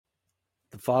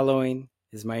The following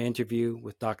is my interview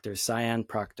with Dr. Sian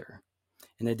Proctor.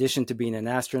 In addition to being an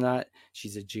astronaut,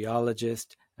 she's a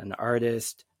geologist, an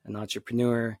artist, an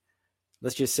entrepreneur,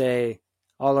 let's just say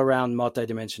all-around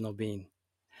multidimensional being.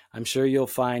 I'm sure you'll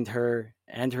find her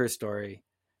and her story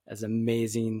as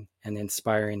amazing and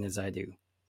inspiring as I do.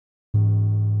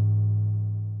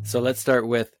 So let's start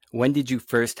with, when did you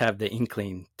first have the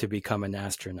inkling to become an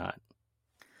astronaut?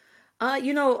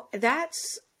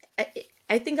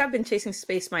 I think I've been chasing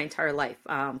space my entire life,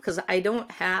 because I don't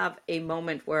have a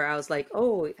moment where I was like,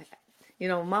 oh,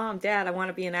 Mom, Dad, I want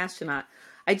to be an astronaut.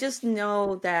 I just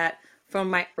know that from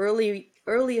my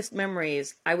earliest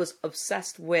memories, I was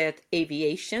obsessed with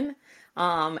aviation,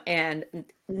 and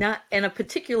a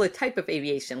particular type of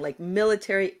aviation, like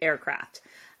military aircraft,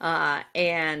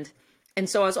 and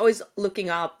so I was always looking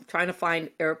up, trying to find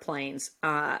airplanes.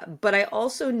 But I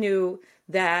also knew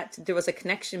that there was a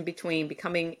connection between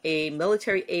becoming a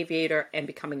military aviator and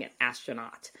becoming an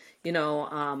astronaut.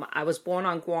 I was born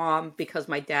on Guam because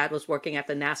my dad was working at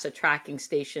the NASA tracking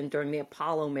station during the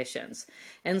Apollo missions.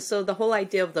 And so the whole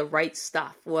idea of the right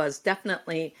stuff was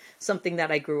definitely something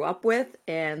that I grew up with.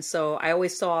 And so I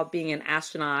always saw being an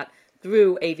astronaut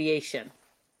through aviation.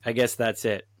 I guess that's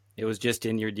it. It was just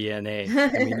in your DNA.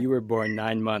 I mean, you were born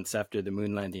 9 months after the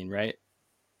moon landing, right?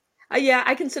 Yeah,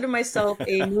 I consider myself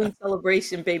a moon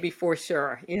celebration baby for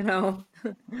sure,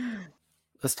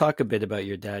 Let's talk a bit about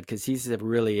your dad, because he's a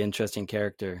really interesting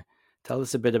character. Tell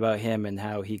us a bit about him and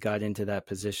how he got into that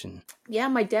position. Yeah,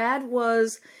 my dad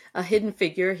was a hidden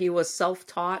figure. He was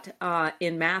self-taught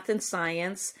in math and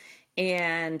science.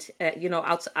 And,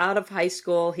 out of high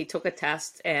school, he took a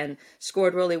test and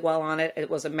scored really well on it. It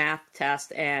was a math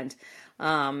test. And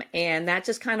that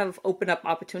just kind of opened up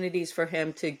opportunities for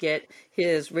him to get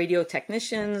his radio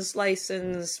technician's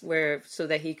license, so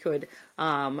that he could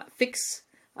fix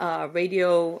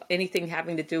radio, anything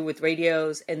having to do with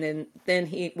radios. And then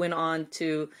he went on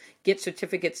to get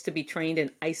certificates to be trained in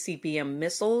ICBM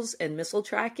missiles and missile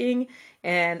tracking.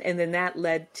 And then that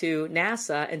led to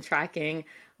NASA and tracking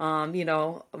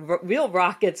real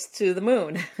rockets to the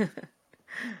moon.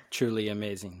 Truly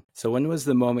amazing. So when was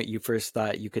the moment you first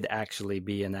thought you could actually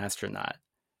be an astronaut?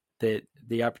 That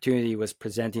the opportunity was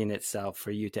presenting itself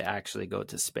for you to actually go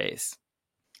to space?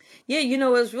 Yeah, it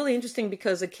was really interesting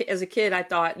because as a kid, I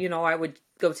thought, I would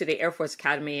go to the Air Force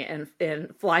Academy and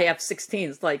fly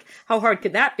F-16s. Like, how hard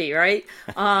could that be, right?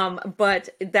 But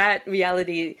that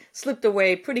reality slipped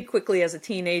away pretty quickly as a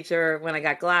teenager when I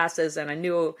got glasses and I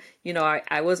knew,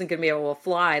 I wasn't going to be able to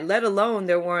fly, let alone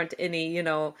there weren't any,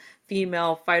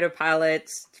 female fighter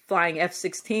pilots flying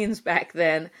F-16s back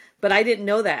then. But I didn't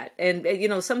know that. And,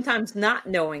 sometimes not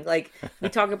knowing, like we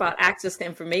talk about access to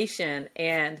information,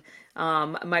 and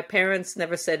my parents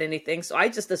never said anything. So I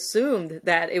just assumed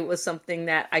that it was something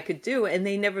that I could do. And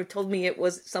they never told me it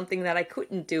was something that I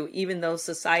couldn't do, even though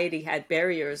society had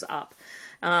barriers up.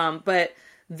 But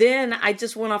then I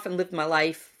just went off and lived my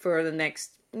life for the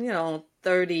next,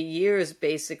 30 years,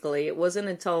 basically. It wasn't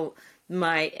until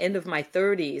my end of my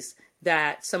 30s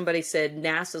that somebody said,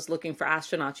 NASA's looking for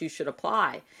astronauts, you should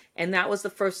apply. And that was the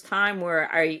first time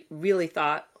where I really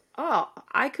thought, oh,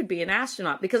 I could be an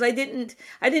astronaut, because I didn't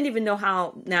even know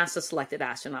how NASA selected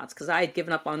astronauts, because I had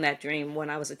given up on that dream when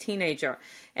I was a teenager.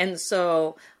 And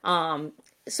so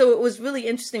it was really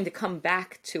interesting to come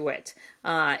back to it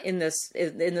in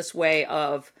this way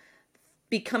of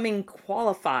becoming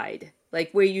qualified,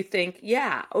 like where you think,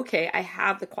 yeah, okay, I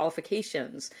have the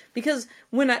qualifications. Because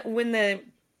when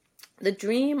the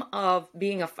dream of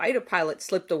being a fighter pilot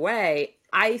slipped away,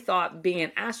 I thought being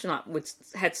an astronaut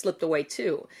had slipped away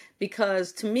too,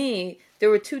 because to me, there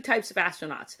were two types of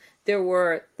astronauts. There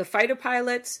were the fighter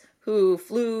pilots who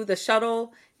flew the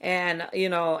shuttle, and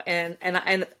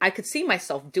I could see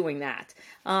myself doing that.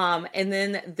 And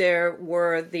then there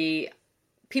were the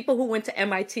people who went to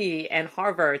MIT and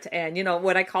Harvard and,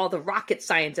 what I call the rocket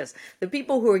scientists, the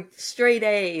people who are straight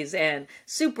A's and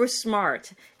super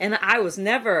smart. And I was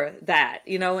never that,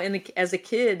 and as a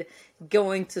kid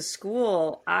going to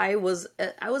school, I was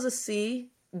a C,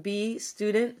 B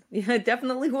student.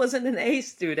 Definitely wasn't an A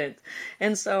student.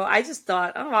 And so I just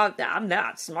thought, oh, I'm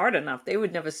not smart enough. They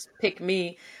would never pick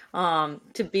me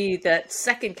to be that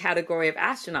second category of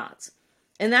astronauts.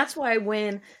 And that's why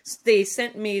when they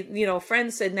sent me,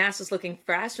 friends said NASA's looking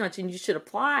for astronauts and you should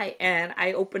apply. And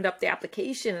I opened up the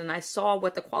application and I saw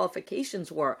what the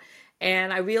qualifications were.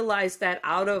 And I realized that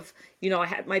out of, I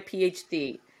had my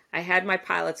PhD, I had my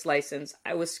pilot's license,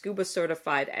 I was scuba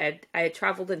certified, I had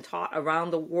traveled and taught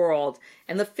around the world.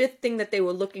 And the fifth thing that they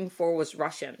were looking for was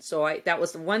Russian. So that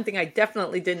was the one thing I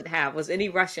definitely didn't have, was any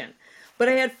Russian. but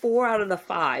I had 4 out of the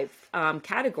 5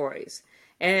 categories.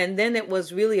 And then it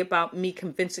was really about me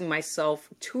convincing myself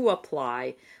to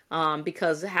apply,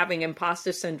 because having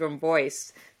imposter syndrome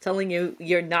voice telling you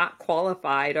you're not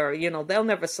qualified, or, they'll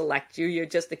never select you. You're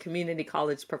just a community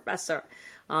college professor.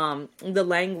 The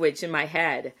language in my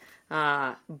head.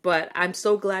 But I'm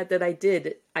so glad that I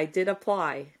did. I did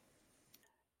apply.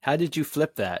 How did you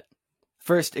flip that?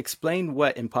 First, explain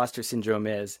what imposter syndrome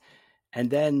is, and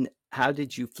then how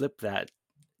did you flip that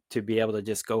to be able to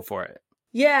just go for it?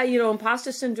 Yeah,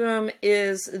 imposter syndrome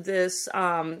is this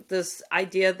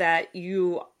idea that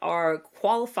you are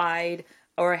qualified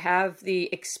or have the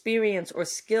experience or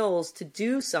skills to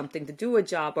do something, to do a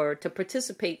job, or to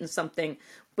participate in something,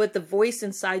 but the voice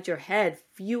inside your head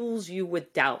fuels you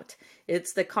with doubt.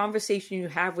 It's the conversation you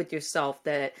have with yourself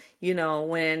that,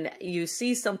 when you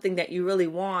see something that you really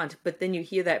want, but then you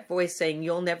hear that voice saying,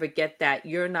 you'll never get that,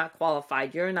 you're not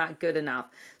qualified, you're not good enough.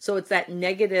 So it's that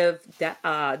negative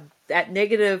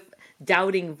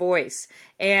doubting voice.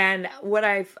 And what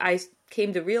I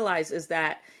came to realize is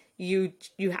that you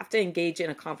have to engage in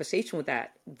a conversation with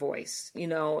that voice.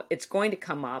 It's going to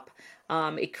come up.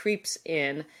 It creeps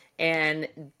in. And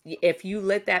if you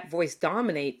let that voice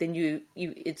dominate, then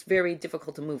it's very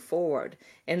difficult to move forward.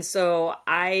 And so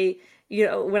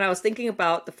when I was thinking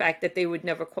about the fact that they would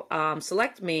never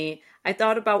select me, I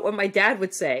thought about what my dad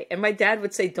would say. And my dad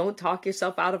would say, don't talk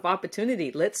yourself out of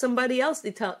opportunity. Let somebody else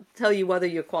tell you whether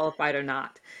you're qualified or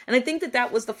not. And I think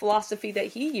that was the philosophy that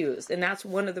he used. And that's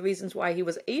one of the reasons why he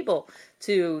was able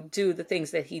to do the things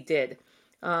that he did,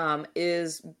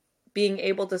 is being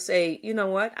able to say, you know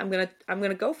what, I'm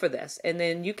gonna go for this. And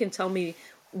then you can tell me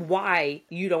why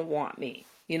you don't want me,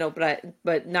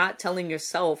 but not telling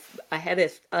yourself ahead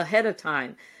of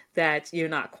time that you're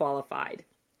not qualified.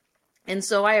 And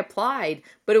so I applied,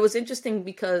 but it was interesting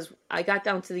because I got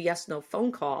down to the yes/no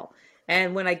phone call.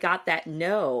 And when I got that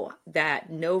no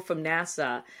from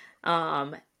NASA,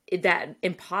 that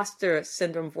imposter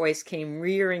syndrome voice came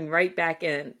rearing right back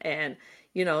in and,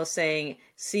 saying,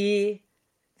 see,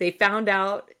 they found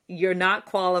out you're not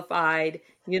qualified,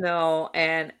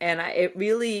 it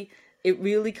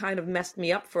really kind of messed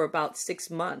me up for about 6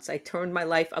 months. I turned my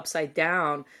life upside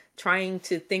down, trying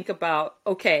to think about,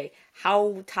 okay,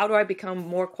 how do I become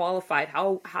more qualified?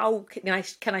 How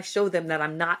can I show them that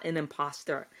I'm not an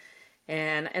imposter?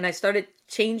 And I started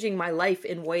changing my life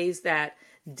in ways that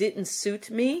didn't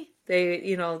suit me.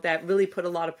 They, that really put a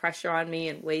lot of pressure on me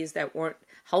in ways that weren't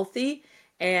healthy.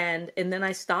 And then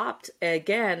I stopped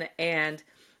again and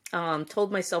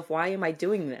told myself, why am I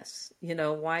doing this?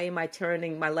 Why am I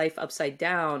turning my life upside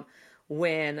down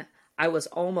when I was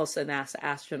almost a NASA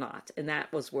astronaut? And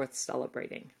that was worth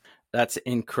celebrating. That's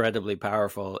incredibly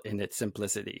powerful in its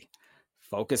simplicity.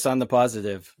 Focus on the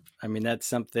positive. I mean, that's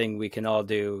something we can all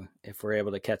do if we're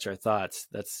able to catch our thoughts.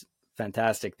 That's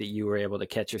fantastic that you were able to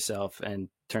catch yourself and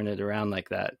turn it around like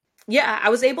that. Yeah, I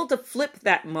was able to flip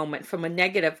that moment from a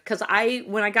negative, because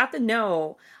when I got the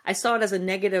no, I saw it as a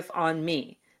negative on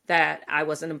me, that I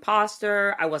was an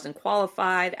imposter, I wasn't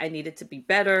qualified, I needed to be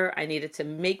better, I needed to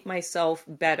make myself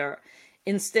better,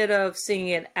 instead of seeing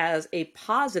it as a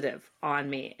positive on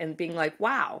me and being like,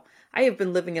 wow, I have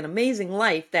been living an amazing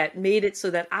life that made it so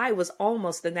that I was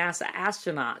almost a NASA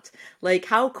astronaut. Like,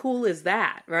 how cool is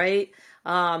that, right?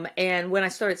 And when I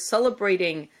started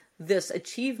celebrating this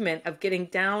achievement of getting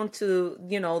down to, the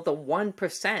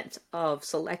 1% of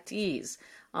selectees,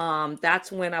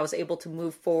 that's when I was able to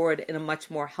move forward in a much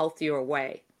more healthier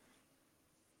way.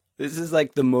 This is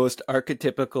like the most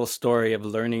archetypical story of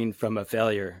learning from a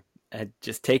failure and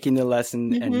just taking the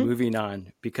lesson and moving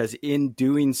on, because in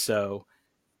doing so,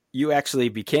 you actually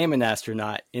became an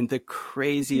astronaut in the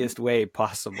craziest way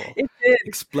possible. It did.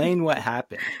 Explain what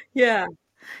happened. Yeah.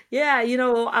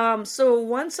 So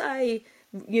once I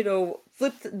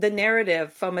flipped the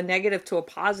narrative from a negative to a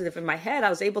positive in my head, I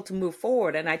was able to move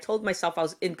forward. And I told myself I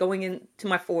was going into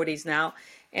my 40s now.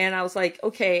 And I was like,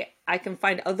 okay, I can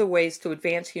find other ways to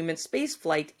advance human space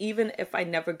flight, even if I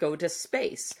never go to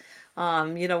space.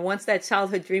 Once that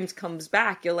childhood dreams comes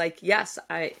back, you're like, yes,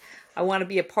 I want to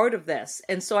be a part of this.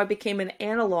 And so I became an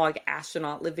analog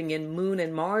astronaut living in Moon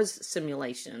and Mars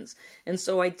simulations. And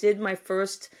so I did my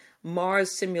first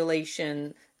Mars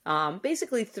simulation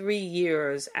basically 3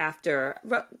 years after,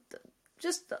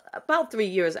 just about 3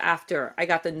 years after I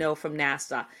got the no from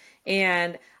NASA.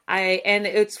 And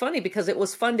it's funny because it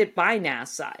was funded by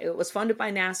NASA. It was funded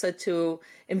by NASA to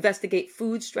investigate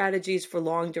food strategies for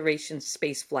long duration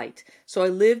space flight. So I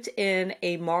lived in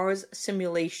a Mars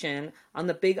simulation on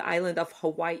the big island of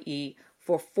Hawaii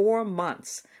for 4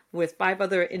 months with 5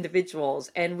 other individuals.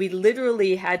 And we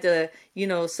literally had to,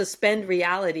 suspend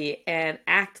reality and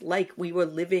act like we were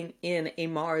living in a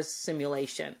Mars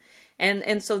simulation.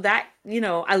 And so that,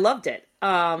 I loved it.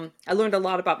 I learned a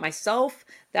lot about myself.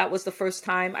 That was the first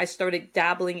time I started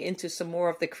dabbling into some more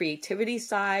of the creativity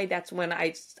side. That's when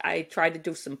I tried to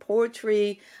do some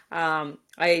poetry.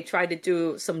 I tried to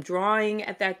do some drawing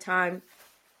at that time.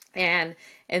 And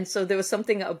so there was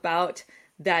something about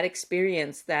that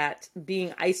experience, that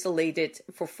being isolated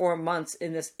for 4 months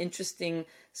in this interesting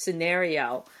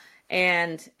scenario.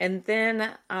 And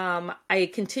then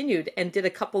I continued and did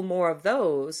a couple more of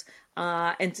those.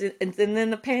 And then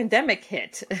the pandemic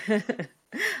hit.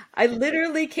 I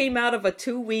literally came out of a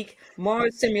 2-week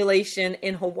Mars simulation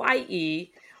in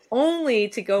Hawaii only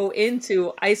to go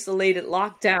into isolated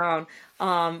lockdown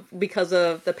because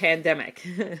of the pandemic.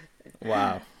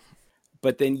 Wow.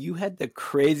 But then you had the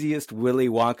craziest Willy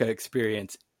Wonka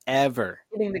experience ever.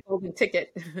 Getting the golden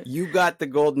ticket. You got the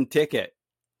golden ticket.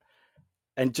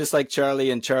 And just like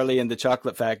Charlie and the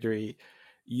Chocolate Factory,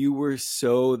 you were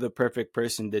so the perfect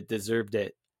person that deserved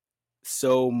it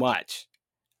so much.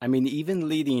 I mean, even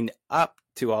leading up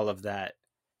to all of that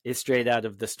is straight out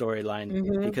of the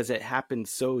storyline because it happened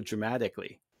so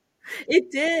dramatically. It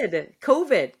did.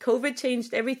 COVID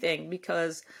changed everything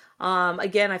because,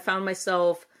 again, I found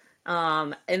myself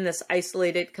in this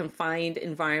isolated, confined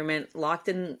environment, locked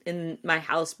in my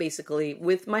house, basically,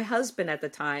 with my husband at the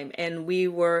time. And we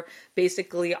were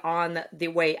basically on the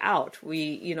way out.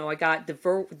 I got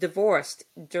divorced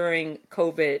during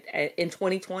COVID in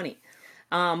 2020.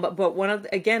 But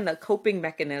again, the coping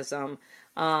mechanism,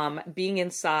 being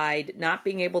inside, not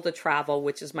being able to travel,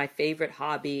 which is my favorite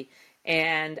hobby,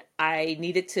 and I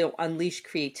needed to unleash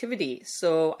creativity.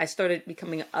 So I started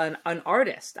becoming an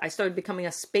artist. I started becoming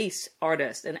a space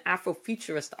artist, an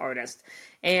Afrofuturist artist.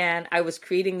 And I was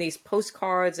creating these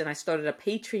postcards, and I started a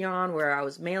Patreon where I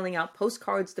was mailing out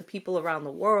postcards to people around the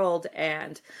world.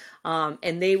 And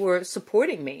they were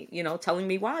supporting me, telling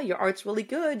me, wow, your art's really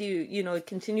good. You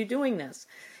continue doing this.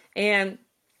 And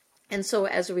so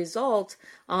as a result,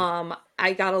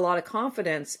 I got a lot of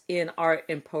confidence in art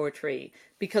and poetry,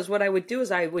 because what I would do is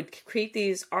I would create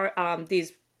these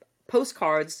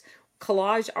postcards,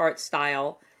 collage art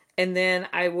style, and then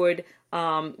I would,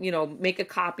 make a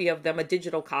copy of them, a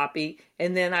digital copy,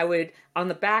 and then on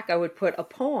the back, I would put a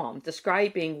poem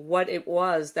describing what it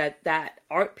was that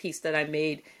art piece that I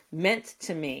made meant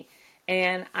to me.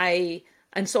 And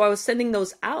so I was sending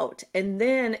those out. And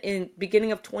then in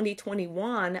beginning of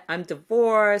 2021, I'm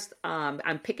divorced.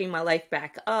 I'm picking my life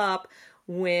back up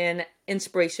when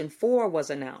Inspiration 4 was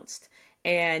announced.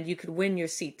 And you could win your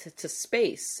seat to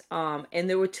space. And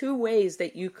there were 2 ways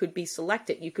that you could be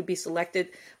selected. You could be selected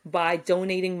by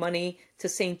donating money to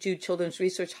St. Jude Children's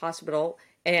Research Hospital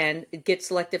and get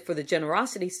selected for the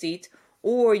generosity seat.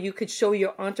 Or you could show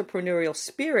your entrepreneurial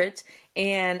spirit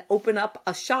and open up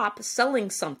a shop selling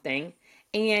something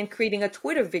and creating a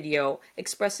Twitter video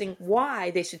expressing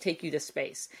why they should take you to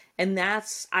space. And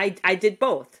I did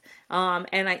both.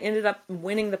 And I ended up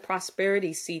winning the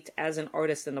prosperity seat as an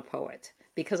artist and a poet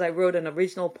because I wrote an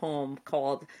original poem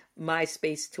called My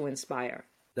Space to Inspire.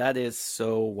 That is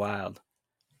so wild.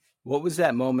 What was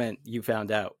that moment you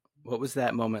found out? What was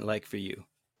that moment like for you?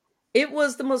 It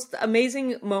was the most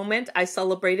amazing moment. I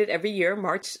celebrate it every year,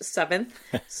 March 7th.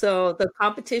 So the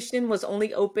competition was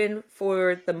only open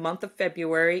for the month of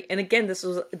February. And again, this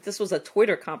was a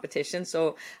Twitter competition.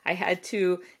 So I had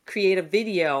to create a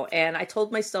video. And I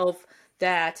told myself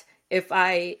that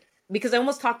because I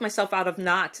almost talked myself out of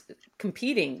not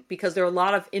competing, because there are a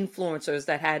lot of influencers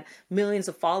that had millions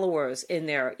of followers in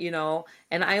there,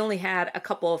 and I only had a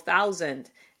couple of thousand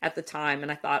at the time.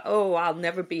 And I thought, oh, I'll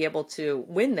never be able to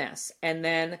win this.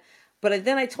 But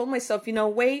then I told myself,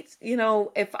 wait,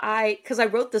 because I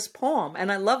wrote this poem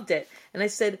and I loved it. And I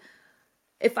said,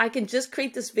 if I can just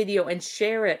create this video and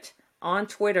share it on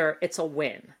Twitter, it's a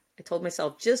win. I told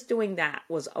myself just doing that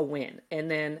was a win. And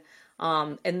then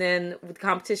the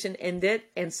competition ended.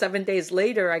 And 7 days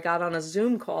later, I got on a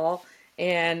Zoom call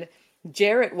and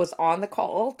Jarrett was on the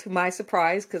call, to my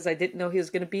surprise, because I didn't know he was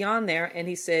going to be on there. And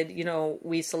he said,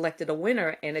 we selected a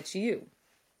winner and it's you.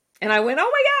 And I went,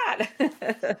 oh my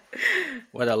God.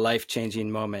 What a life-changing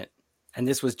moment. And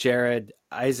this was Jared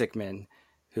Isaacman,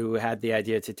 who had the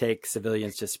idea to take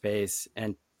civilians to space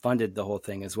and funded the whole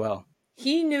thing as well.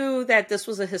 He knew that this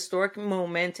was a historic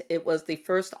moment. It was the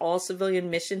first all-civilian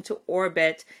mission to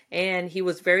orbit, and he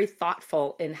was very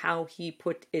thoughtful in how he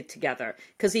put it together,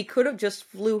 because he could have just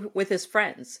flew with his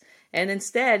friends And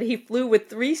instead, he flew with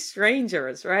three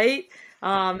strangers, right?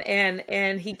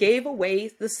 And he gave away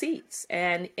the seats,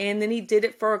 and then he did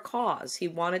it for a cause. He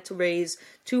wanted to raise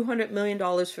 $200 million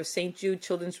for St. Jude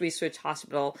Children's Research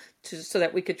Hospital so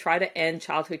that we could try to end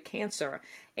childhood cancer.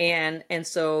 And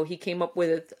so he came up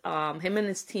with, him and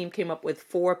his team came up with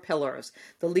 4 pillars.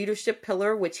 The leadership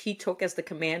pillar, which he took as the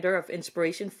commander of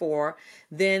Inspiration 4.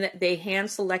 Then they hand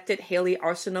selected Haley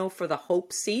Arsenault for the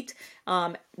Hope seat,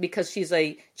 because she's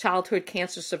a childhood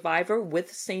cancer survivor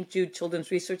with St. Jude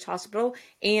Children's Research Hospital.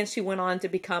 And she went on to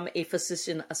become a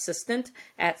physician assistant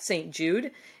at St.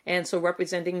 Jude. And so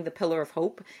representing the pillar of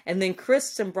hope. And then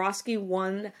Chris Zimbrowski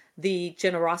won the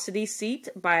generosity seat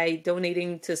by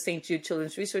donating to St. Jude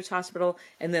Children's Research Hospital.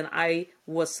 And then I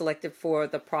was selected for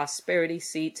the prosperity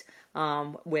seat,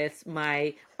 with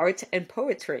my art and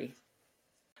poetry.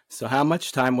 So how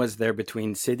much time was there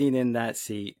between sitting in that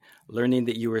seat, learning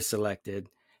that you were selected,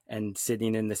 and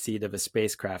sitting in the seat of a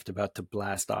spacecraft about to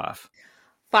blast off?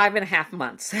 5.5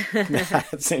 months.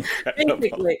 That's incredible.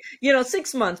 Basically,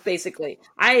 6 months, basically.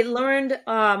 I learned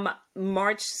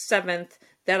March 7th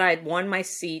that I'd won my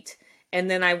seat. And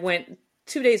then I went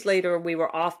 2 days later, we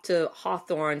were off to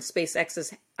Hawthorne,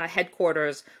 SpaceX's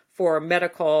headquarters, for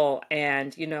medical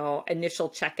and, initial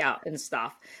checkout and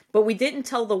stuff. But we didn't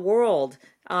tell the world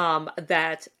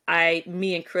that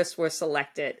me and Chris were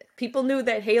selected. People knew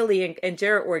that Haley and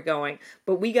Jarrett were going,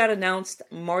 but we got announced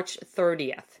March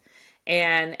 30th.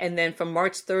 And then from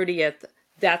March 30th,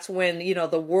 that's when,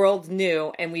 the world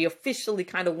knew, and we officially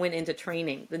kind of went into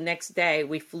training. The next day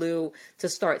we flew to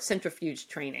start centrifuge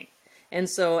training. And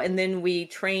then we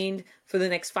trained for the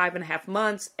next 5.5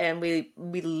 months, and we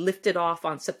lifted off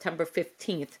on September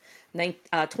 15th,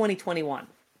 2021.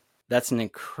 That's an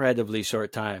incredibly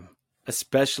short time,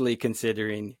 especially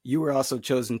considering you were also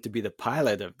chosen to be the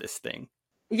pilot of this thing.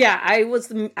 Yeah,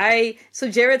 so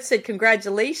Jared said,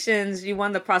 congratulations, you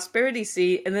won the prosperity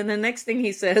seat. And then the next thing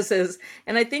he says is,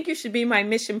 and I think you should be my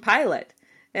mission pilot.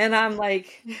 And I'm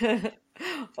like,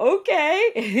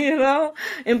 okay,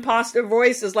 imposter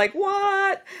voice is like,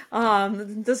 what?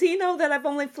 Does he know that I've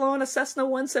only flown a Cessna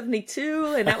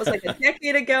 172? And that was like a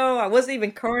decade ago. I wasn't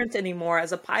even current anymore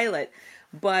as a pilot.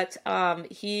 But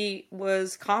he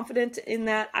was confident in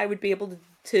that I would be able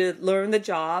to learn the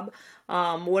job.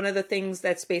 One of the things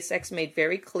that SpaceX made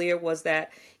very clear was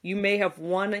that you may have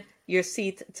won your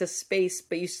seat to space,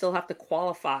 but you still have to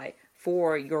qualify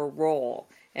for your role.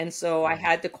 And so I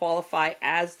had to qualify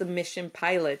as the mission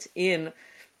pilot in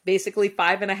basically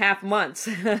 5.5 months.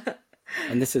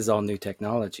 And this is all new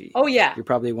technology. Oh, yeah. You're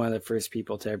probably one of the first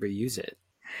people to ever use it.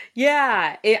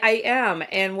 Yeah, I am.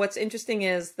 And what's interesting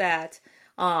is that,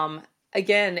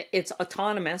 again, it's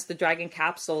autonomous. The Dragon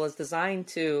capsule is designed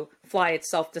to fly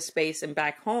itself to space and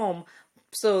back home.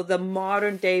 So the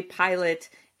modern day pilot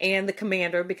and the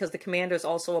commander, because the commander is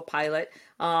also a pilot,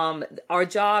 our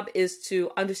job is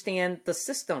to understand the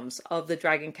systems of the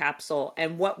Dragon capsule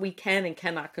and what we can and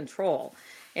cannot control.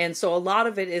 And so a lot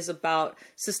of it is about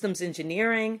systems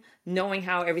engineering, knowing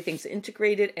how everything's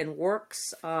integrated and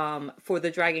works for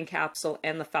the Dragon capsule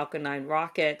and the Falcon 9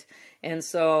 rocket. And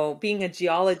so being a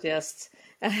geologist,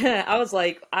 I was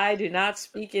like, I do not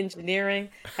speak engineering,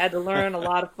 had to learn a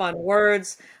lot of fun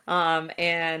words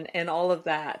and all of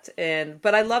that.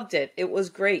 But I loved it. It was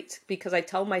great because I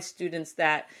tell my students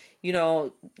that,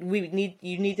 you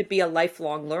need to be a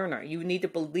lifelong learner. You need to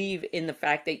believe in the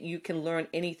fact that you can learn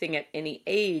anything at any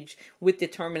age with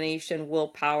determination,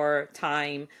 willpower,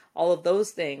 time, all of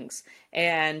those things.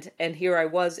 And here I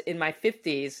was in my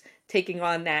 50s taking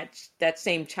on that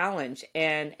same challenge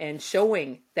and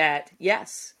showing that,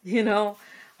 yes, you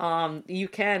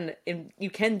can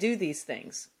do these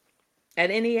things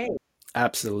at any age.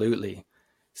 Absolutely.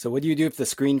 So what do you do if the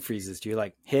screen freezes? Do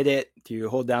you hit it? Do you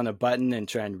hold down a button and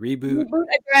try and reboot? Reboot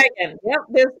a Dragon. Yep.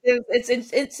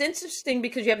 It's interesting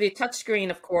because you have the touch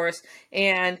screen, of course,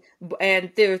 and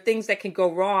there are things that can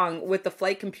go wrong with the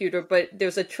flight computer, but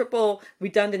there's a triple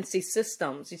redundancy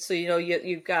system. So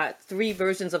you've got 3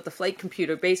 versions of the flight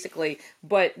computer basically,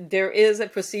 but there is a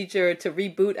procedure to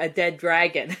reboot a dead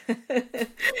Dragon.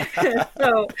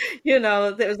 So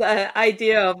there's an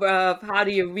idea of how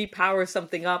do you repower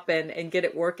something up and get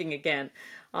it working again.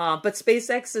 But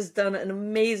SpaceX has done an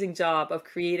amazing job of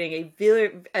creating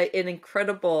an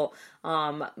incredible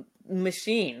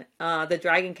machine, the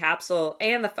Dragon capsule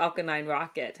and the Falcon 9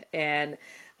 rocket, and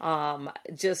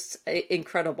just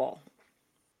incredible.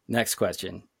 Next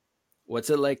question. What's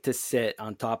it like to sit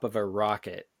on top of a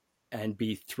rocket and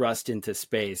be thrust into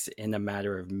space in a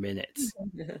matter of minutes?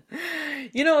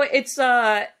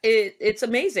 It's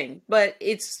amazing, but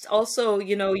it's also,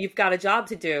 you've got a job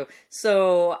to do.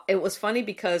 So it was funny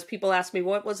because people asked me,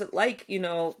 what was it like,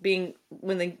 being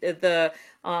when the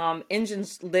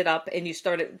engines lit up and you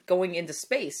started going into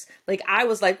space. Like, I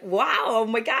was like, wow, oh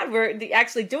my God, we're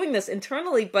actually doing this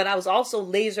internally, but I was also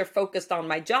laser focused on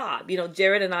my job.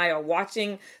 Jared and I are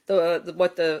watching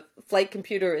what the flight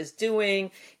computer is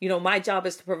doing. My job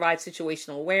is to provide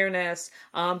situational awareness,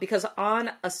 because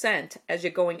on ascent, as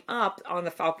you're going up on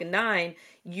the Falcon 9,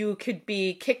 you could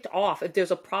be kicked off. If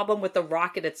there's a problem with the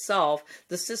rocket itself,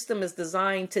 the system is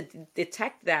designed to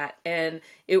detect that, and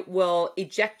it will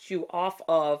eject you off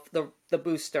of the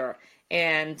booster.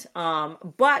 And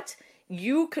but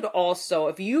you could also,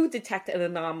 if you detect an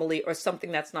anomaly or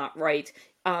something that's not right,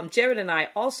 Jared and I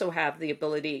also have the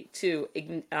ability to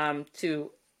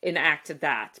enact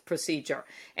that procedure.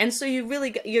 And so you're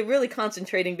really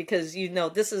concentrating, because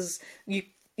this is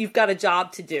you've got a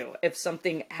job to do if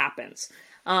something happens.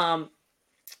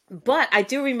 But I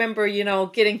do remember,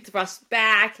 getting thrust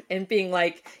back and being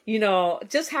like,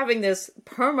 just having this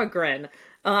permagrin,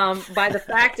 by the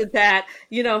fact that,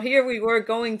 here we were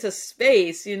going to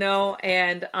space,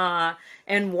 and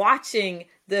watching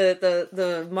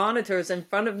the monitors in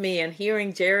front of me and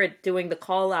hearing Jared doing the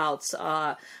call outs,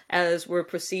 as we're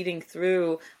proceeding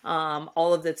through,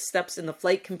 all of the steps in the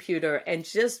flight computer, and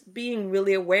just being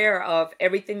really aware of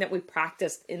everything that we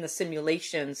practiced in the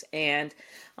simulations, and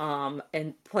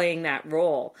playing that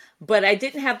role. But I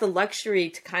didn't have the luxury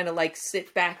to kind of like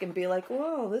sit back and be like,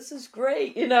 whoa, this is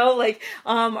great.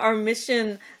 Our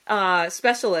mission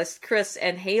specialists, Chris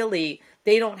and Haley,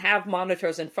 they don't have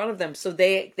monitors in front of them. So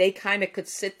they kind of could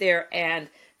sit there and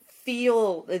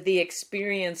feel the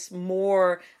experience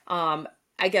more, I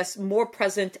guess, more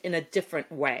present in a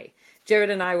different way.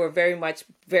 Jared and I were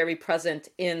very present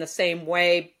in the same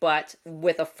way, but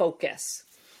with a focus.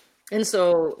 And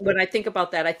so when I think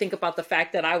about that, I think about the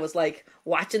fact that I was like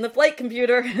watching the flight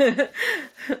computer.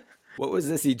 What was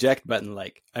this eject button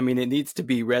like? I mean, it needs to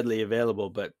be readily available,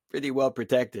 but pretty well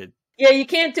protected. Yeah, you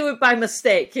can't do it by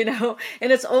mistake, and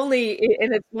it's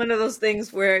one of those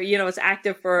things where, it's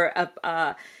active for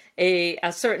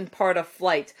a certain part of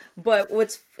flight. But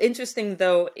what's interesting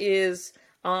though is,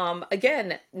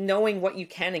 again, knowing what you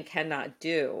can and cannot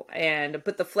do.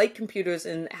 But the flight computers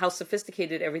and how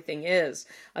sophisticated everything is,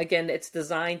 again, it's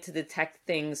designed to detect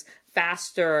things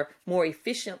faster, more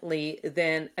efficiently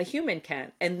than a human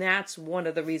can. And that's one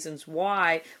of the reasons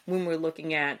why, when we're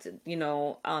looking at,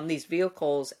 these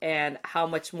vehicles and how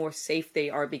much more safe they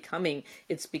are becoming,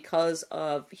 it's because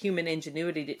of human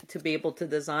ingenuity to be able to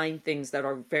design things that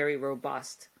are very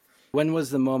robust. When was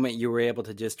the moment you were able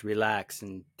to just relax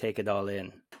and take it all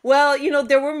in? Well,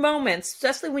 there were moments,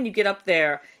 especially when you get up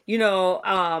there, we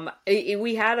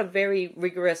had a very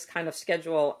rigorous kind of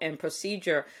schedule and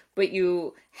procedure, but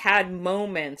you had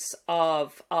moments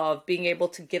of being able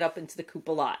to get up into the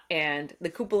cupola. And the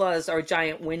cupola is our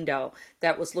giant window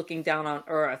that was looking down on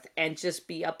Earth, and just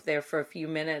be up there for a few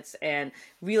minutes and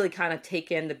really kind of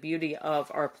take in the beauty of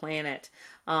our planet.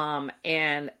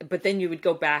 But then you would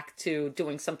go back to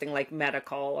doing something like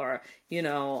medical, or,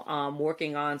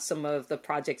 working on some of the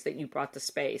projects that you brought to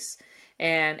space.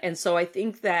 And so I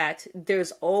think that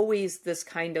there's always this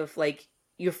kind of like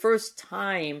your first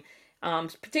time,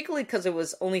 particularly because it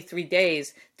was only 3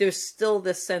 days, there's still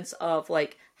this sense of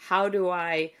like, how do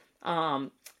I,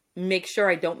 make sure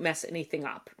I don't mess anything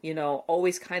up,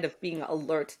 always kind of being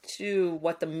alert to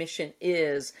what the mission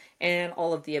is and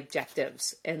all of the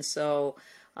objectives. And so,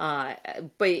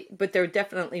 but there are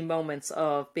definitely moments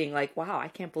of being like, wow, I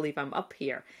can't believe I'm up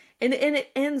here. And it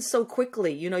ends so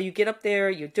quickly. You get up there,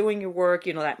 you're doing your work,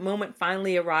 that moment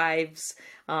finally arrives.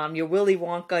 Your Willy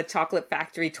Wonka chocolate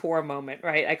factory tour moment,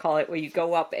 right? I call it, where you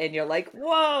go up and you're like,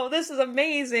 whoa, this is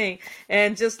amazing.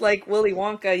 And just like Willy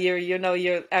Wonka,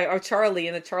 you're or Charlie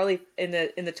in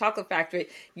the chocolate factory,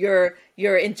 you're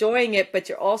enjoying it, but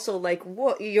you're also like,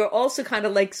 whoa, you're also kind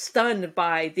of like stunned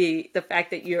by the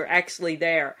fact that you're actually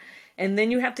there. And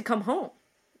then you have to come home.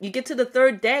 You get to the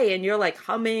third day and you're like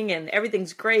humming and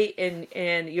everything's great,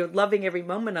 and you're loving every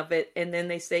moment of it. And then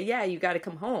they say, yeah, you got to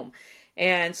come home.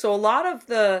 And so a lot of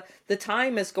the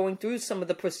time is going through some of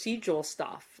the procedural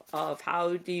stuff of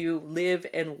how do you live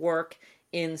and work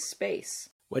in space.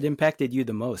 What impacted you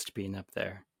the most being up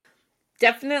there?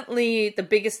 Definitely the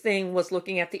biggest thing was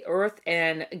looking at the Earth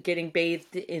and getting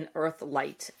bathed in Earth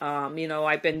light.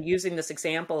 I've been using this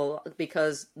example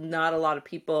because not a lot of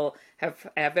people have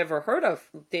ever heard of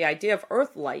the idea of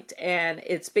Earth light. And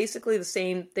it's basically the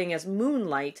same thing as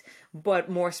moonlight, but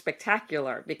more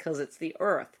spectacular because it's the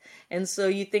Earth. And so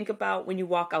you think about when you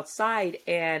walk outside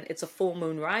and it's a full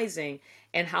moon rising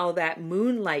and how that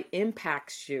moonlight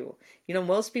impacts you. You know,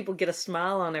 most people get a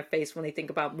smile on their face when they think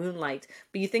about moonlight,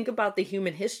 but you think about the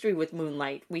human history with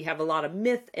moonlight. We have a lot of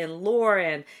myth and lore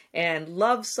and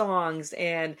love songs,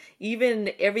 and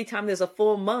even every time there's a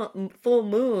full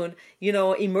moon, you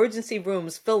know, emergency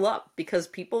rooms fill up because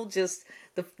people just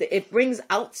it brings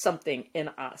out something in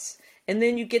us. And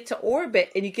then you get to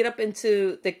orbit and you get up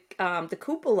into the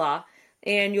cupola,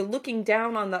 and you're looking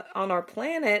down on our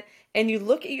planet, and you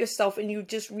look at yourself and you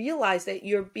just realize that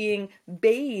you're being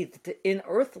bathed in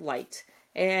earth light,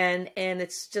 and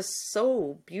it's just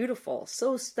so beautiful,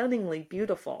 so stunningly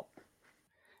beautiful.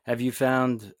 Have you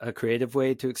found a creative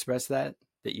way to express that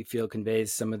you feel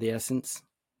conveys some of the essence?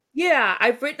 Yeah,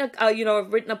 I've written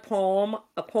I've written a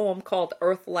poem called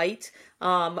Earth Light.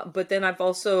 But then I've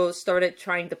also started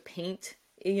trying to paint,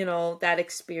 you know, that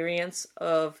experience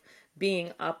of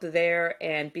being up there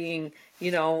and being,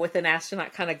 you know, with an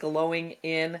astronaut kind of glowing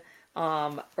in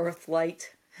Earth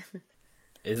light.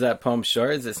 Is that poem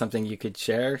short? Is it something you could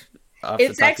share off the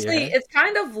It's top of your actually head? it's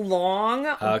kind of long,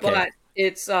 Okay. but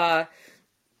it's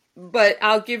but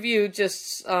I'll give you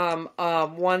just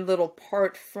one little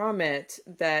part from it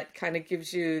that kind of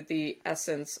gives you the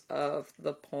essence of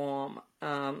the poem.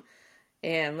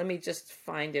 And let me just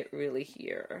find it really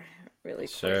quick.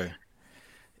 Sure.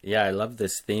 Yeah, I love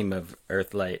this theme of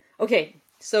Earthlight. Okay,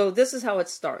 so this is how it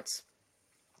starts.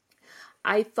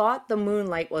 I thought the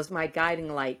moonlight was my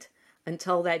guiding light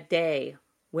until that day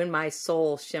when my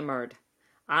soul shimmered,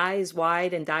 eyes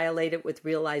wide and dilated with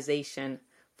realization,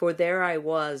 for there I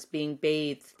was being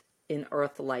bathed in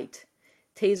earth light.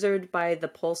 Tasered by the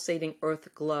pulsating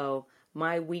earth glow,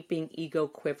 my weeping ego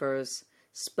quivers,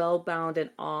 spellbound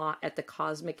in awe at the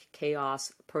cosmic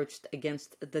chaos perched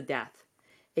against the death.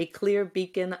 A clear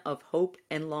beacon of hope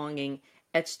and longing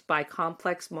etched by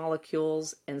complex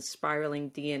molecules and spiraling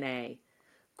DNA.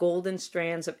 Golden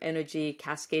strands of energy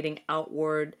cascading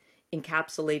outward,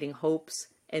 encapsulating hopes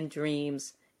and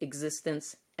dreams,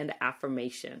 existence and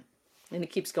affirmation. And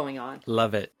it keeps going on.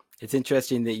 Love it. It's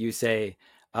interesting that you say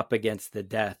up against the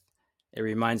death. It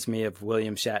reminds me of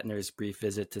William Shatner's brief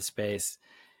visit to space.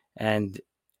 And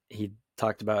he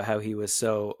talked about how he was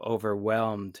so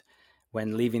overwhelmed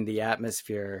when leaving the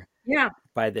atmosphere Yeah.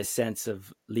 by this sense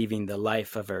of leaving the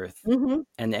life of Earth Mm-hmm.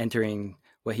 and entering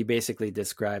what he basically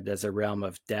described as a realm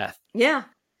of death. Yeah,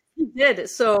 he did.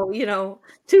 So, you know,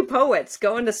 two poets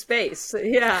going to space.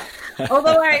 Yeah.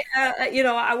 Although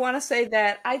I want to say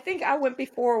that I think I went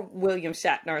before William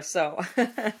Shatner. So,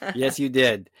 Yes, you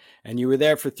did. And you were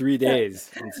there for 3 days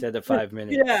instead of 5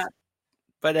 minutes. yeah.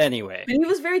 But anyway. But he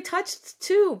was very touched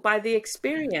too by the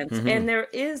experience. Mm-hmm. And there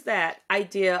is that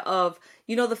idea of,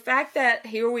 you know, the fact that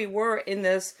here we were in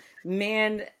this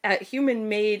human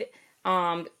made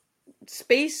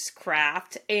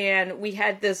spacecraft, and we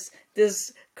had this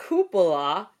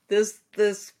cupola, this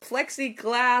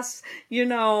plexiglass, you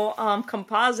know,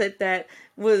 composite that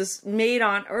was made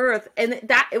on Earth, and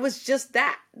that it was just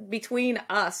that between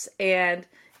us and,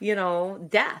 you know,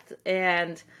 death.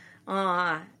 And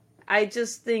I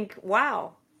just think,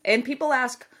 wow. And people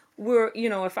ask,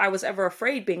 if I was ever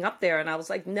afraid being up there, and I was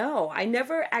like, no, I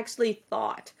never actually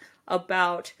thought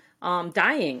about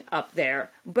dying up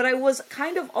there, but I was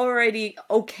kind of already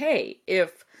okay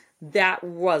if that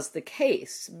was the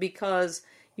case, because,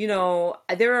 you know,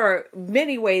 there are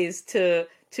many ways to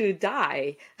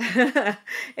die.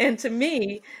 And to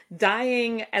me,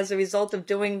 dying as a result of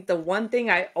doing the one thing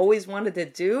I always wanted to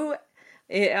do,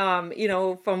 you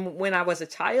know, from when I was a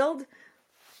child,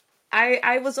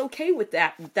 I was okay with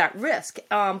that risk.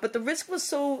 But the risk was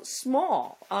so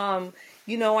small.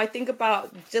 You know, I think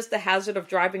about just the hazard of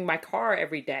driving my car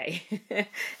every day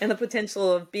and the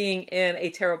potential of being in a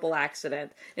terrible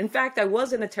accident. In fact, I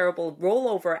was in a terrible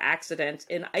rollover accident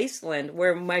in Iceland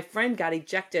where my friend got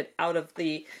ejected out of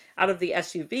the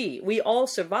SUV. We all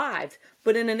survived,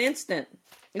 but in an instant,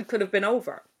 it could have been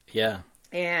over. Yeah.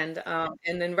 And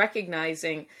then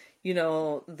recognizing, you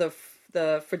know,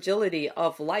 the fragility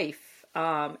of life,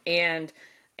 and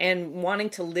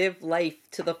wanting to live life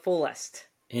to the fullest.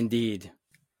 Indeed.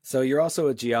 So you're also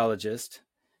a geologist,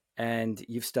 and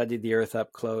you've studied the Earth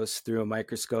up close through a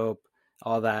microscope,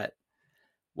 all that.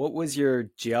 What was your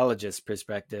geologist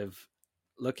perspective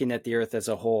looking at the Earth as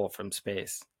a whole from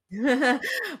space?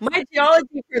 My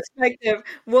geology perspective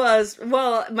was,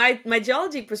 my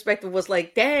geology perspective was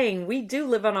like, dang, we do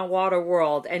live on a water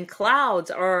world, and clouds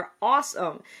are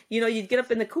awesome. You know, you'd get up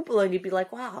in the cupola and you'd be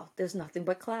like, wow, there's nothing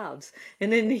but clouds.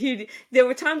 And then there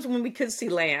were times when we could see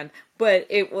land, but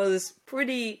it was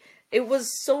pretty it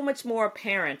was so much more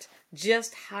apparent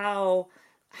just how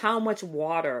much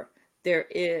water there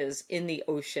is in the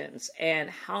oceans and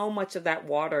how much of that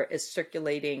water is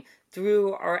circulating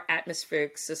through our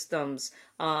atmospheric systems,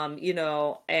 and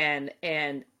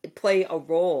play a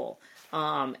role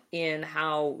in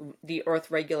how the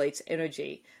earth regulates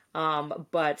energy.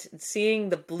 But seeing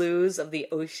the blues of the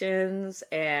oceans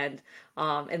and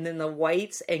then the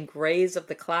whites and grays of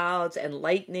the clouds and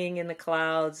lightning in the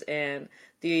clouds and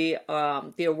the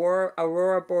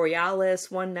aurora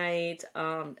borealis one night.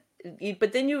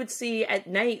 But then you would see at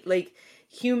night like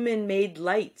human-made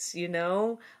lights,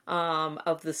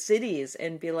 of the cities,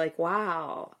 and be like,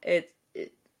 wow, it's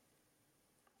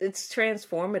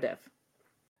transformative.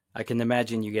 I can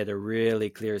imagine you get a really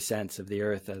clear sense of the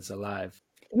Earth as alive.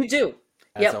 You do.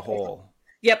 As a whole.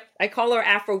 Yep. I call her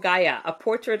Afro Gaia, a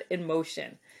portrait in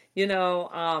motion.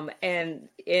 And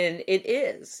it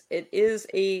is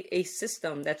a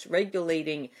system that's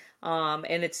regulating,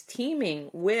 and it's teaming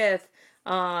with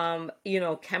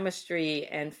chemistry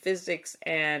and physics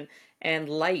and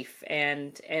life,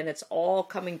 and it's all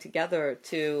coming together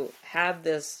to have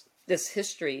this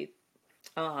history,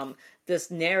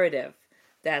 this narrative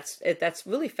that's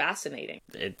really fascinating.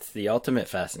 It's the ultimate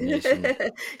fascination.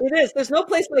 It is. There's no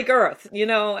place like Earth.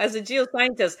 As a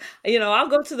geoscientist, I'll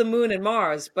go to the moon and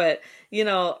Mars, but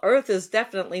Earth is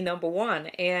definitely number one.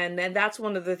 And that's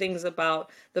one of the things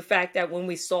about the fact that when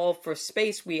we solve for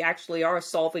space, we actually are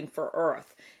solving for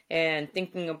Earth. And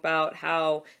thinking about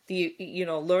how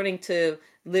learning to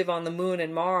live on the moon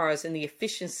and Mars and the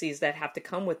efficiencies that have to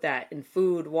come with that in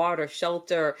food, water,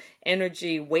 shelter,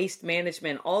 energy, waste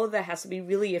management, all of that has to be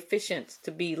really efficient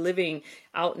to be living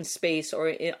out in space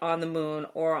or on the moon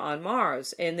or on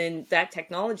Mars. And then that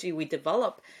technology we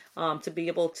develop to be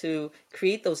able to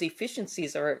create those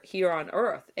efficiencies are here on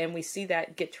Earth. And we see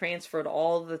that get transferred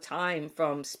all the time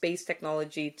from space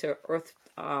technology to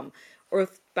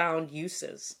earthbound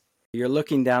uses. You're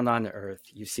looking down on Earth.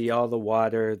 You see all the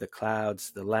water, the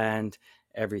clouds, the land,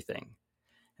 everything.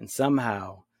 And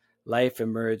somehow, life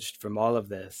emerged from all of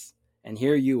this. And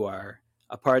here you are,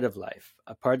 a part of life,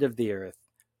 a part of the Earth,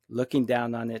 looking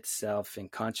down on itself in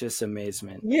conscious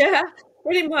amazement. Yeah,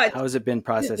 pretty much. How has it been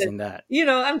processing that?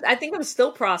 I think I'm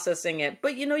still processing it.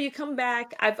 But, you come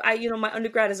back. My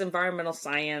undergrad is environmental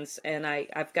science, and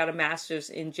I've got a master's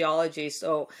in geology.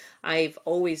 So I've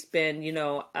always been,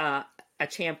 a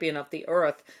champion of the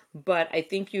earth. But I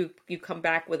think you come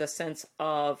back with a sense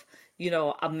of,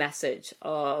 a message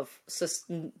of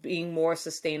being more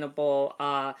sustainable,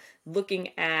 looking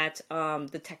at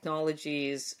the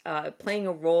technologies, playing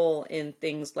a role in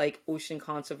things like ocean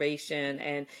conservation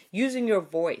and using your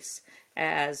voice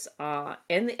as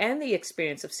and the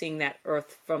experience of seeing that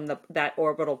Earth from that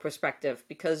orbital perspective,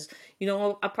 because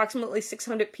approximately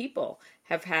 600 people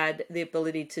have had the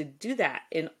ability to do that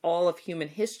in all of human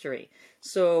history.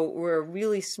 So we're a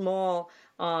really small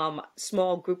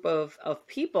group of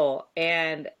people,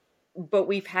 but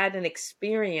we've had an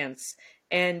experience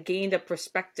and gained a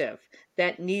perspective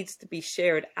that needs to be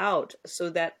shared out so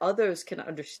that others can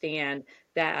understand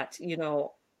that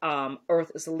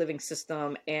Earth is a living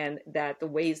system, and that the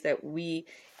ways that we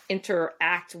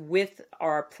interact with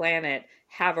our planet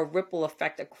have a ripple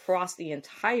effect across the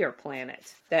entire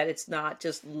planet, that it's not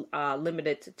just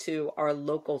limited to our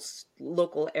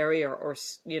local area or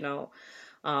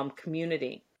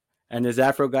community. And is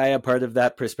Afro Gaia part of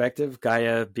that perspective?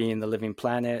 Gaia being the living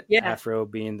planet, Yeah. Afro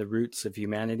being the roots of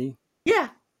humanity? Yeah.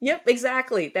 Yep,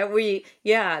 exactly. The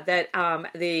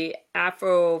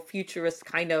Afro-futurist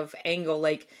kind of angle,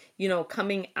 like,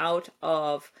 coming out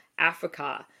of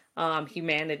Africa,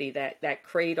 humanity, that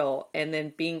cradle, and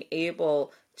then being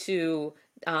able to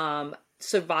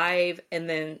survive, and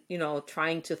then,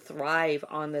 trying to thrive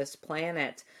on this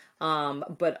planet.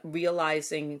 But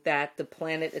realizing that the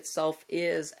planet itself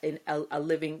is a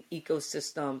living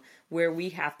ecosystem where we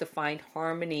have to find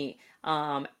harmony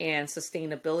and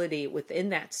sustainability within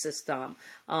that system.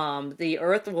 The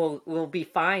Earth will be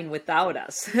fine without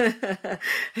us.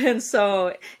 And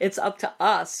so it's up to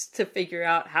us to figure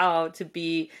out how to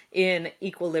be in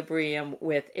equilibrium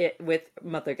with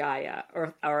Mother Gaia,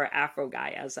 or Afro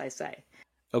Gaia, as I say.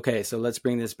 Okay, so let's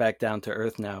bring this back down to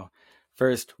Earth now.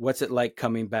 First, what's it like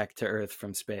coming back to Earth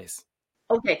from space?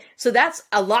 Okay, so that's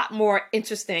a lot more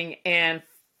interesting, and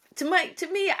to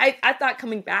me, I thought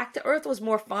coming back to Earth was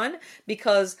more fun,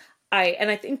 because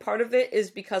I think part of it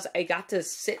is because I got to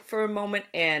sit for a moment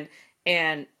and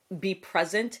be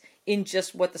present in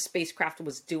just what the spacecraft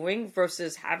was doing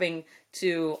versus having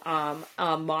to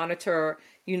monitor,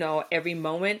 every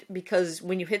moment, because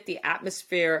when you hit the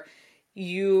atmosphere,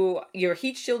 your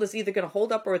heat shield is either going to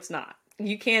hold up or it's not.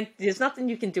 you can't, there's nothing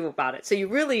you can do about it. So you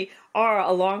really are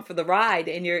along for the ride,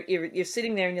 and you're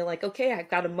sitting there and you're like, okay, I've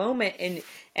got a moment.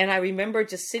 And I remember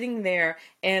just sitting there,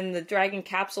 and the Dragon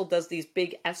capsule does these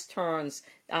big S turns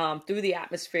through the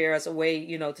atmosphere as a way,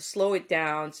 you know, to slow it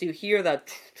down. So you hear the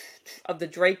of the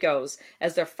Dracos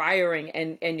as they're firing,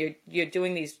 and you're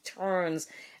doing these turns.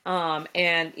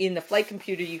 And in the flight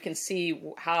computer, you can see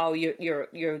how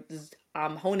you're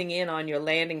honing in on your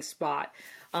landing spot.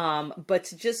 But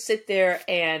to just sit there,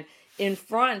 and in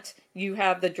front you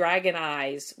have the Dragon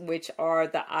eyes, which are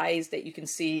the eyes that you can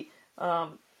see.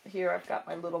 Here I've got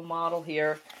my little model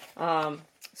here.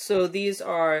 So these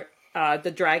are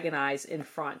the Dragon eyes in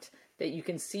front that you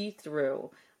can see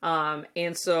through.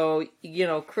 And so, you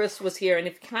know, Chris was here, and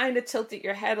if you kind of tilted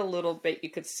your head a little bit, you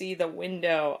could see the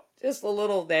window just a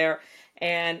little there,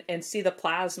 and see the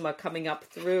plasma coming up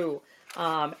through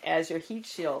as your heat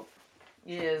shield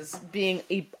is being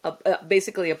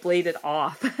basically ablated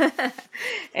off.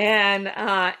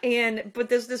 But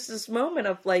there's this moment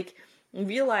of like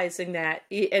realizing that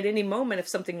at any moment, if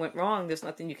something went wrong, there's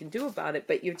nothing you can do about it,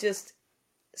 but you're just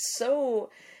so,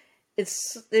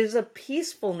 there's a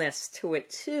peacefulness to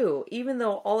it too, even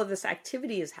though all of this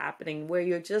activity is happening, where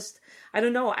you're just, I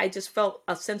don't know, I just felt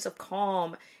a sense of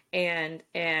calm and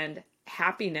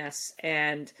happiness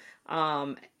and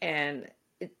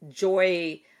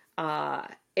joy,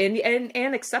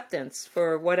 and acceptance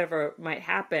for whatever might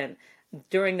happen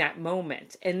during that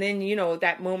moment. And then, you know,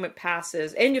 that moment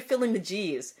passes and you're feeling the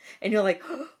G's, and you're like,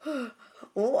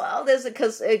 well,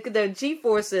 because the G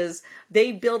forces,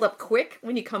 they build up quick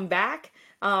when you come back.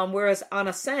 Whereas on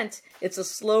ascent, it's a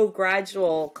slow,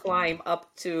 gradual climb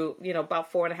up to, you know,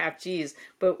 about 4.5 Gs.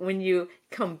 But when you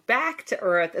come back to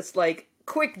Earth, it's like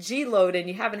quick G load, and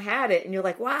you haven't had it, and you're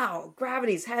like, wow,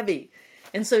 gravity's heavy.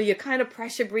 And so you're kind of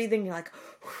pressure breathing. You're like,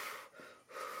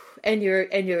 and you're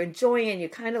enjoying it, and you're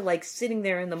kind of like sitting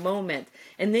there in the moment.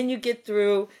 And then you get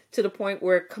through to the point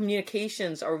where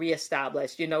communications are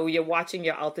reestablished. You know, you're watching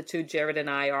your altitude, Jared and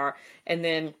I are, and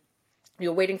then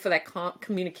you're waiting for that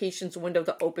communications window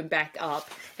to open back up.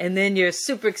 And then you're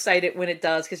super excited when it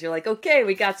does, because you're like, okay,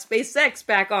 we got SpaceX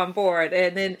back on board.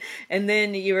 And then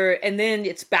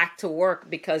it's back to work,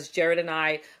 because Jared and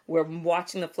I were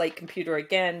watching the flight computer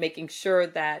again, making sure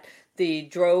that the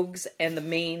drogues and the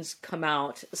mains come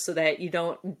out so that you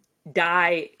don't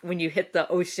die when you hit the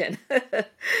ocean,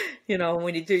 you know,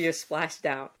 when you do your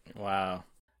splashdown. Wow.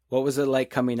 What was it like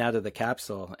coming out of the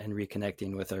capsule and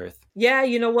reconnecting with Earth? Yeah,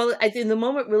 you know, well, I think the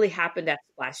moment really happened at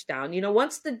splashdown. You know,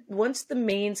 once the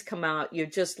mains come out, you're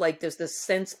just like, there's this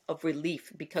sense of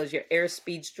relief, because your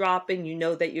airspeed's dropping. You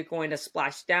know that you're going to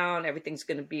splash down. Everything's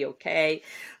going to be okay.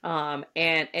 And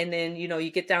then, you know,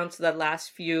 you get down to the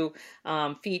last few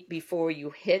feet before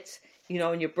you hit, you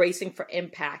know, and you're bracing for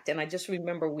impact. And I just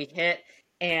remember we hit,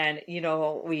 and, you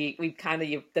know, we kind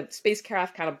of, the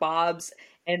spacecraft kind of bobs,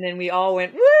 and then we all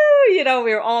went, woo! You know,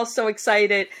 we were all so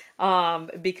excited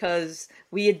because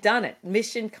we had done it,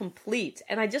 mission complete.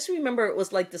 And I just remember it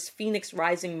was like this Phoenix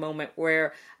rising moment,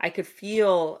 where I could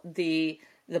feel the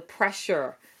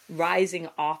pressure rising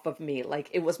off of me. Like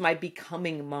it was my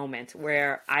becoming moment,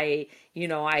 where I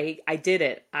did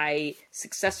it. I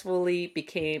successfully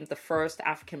became the first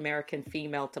African-American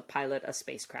female to pilot a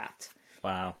spacecraft.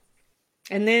 Wow.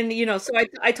 And then, you know, so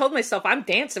I told myself, I'm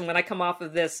dancing when I come off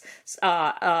of this,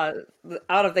 out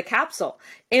of the capsule.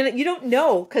 And you don't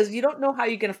know, because you don't know how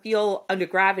you're going to feel under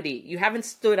gravity. You haven't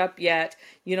stood up yet.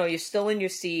 You know, you're still in your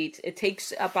seat. It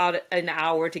takes about an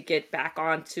hour to get back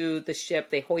onto the ship.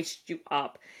 They hoist you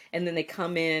up, and then they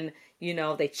come in, you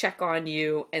know, they check on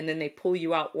you, and then they pull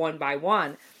you out one by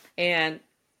one. And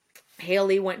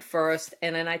Haley went first,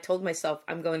 and then I told myself,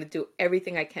 I'm going to do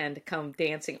everything I can to come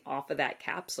dancing off of that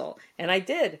capsule. And I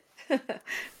did,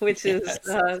 which is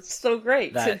so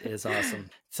great. That is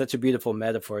awesome. Such a beautiful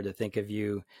metaphor to think of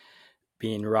you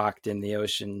being rocked in the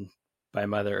ocean by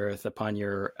Mother Earth upon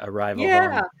your arrival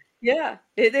home. Yeah,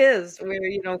 it is. Where,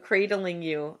 you know, cradling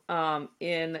you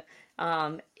in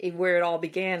where it all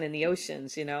began, in the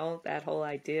oceans, you know, that whole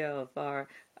idea of our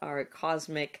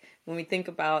cosmic, when we think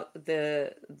about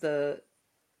the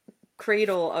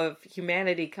cradle of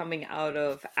humanity coming out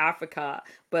of Africa,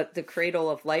 but the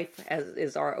cradle of life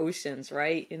is our oceans,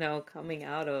 right? You know, coming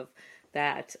out of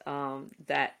that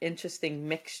that interesting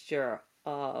mixture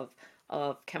of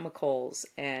chemicals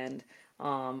and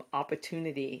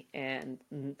opportunity and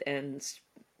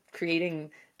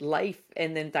creating life,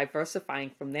 and then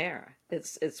diversifying from there.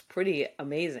 It's pretty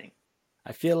amazing.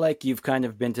 I feel like you've kind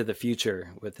of been to the future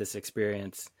with this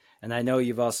experience. And I know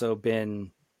you've also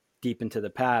been deep into the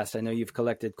past. I know you've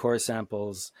collected core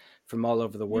samples from all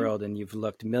over the Mhm. world, and you've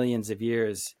looked millions of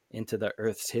years into the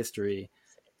Earth's history.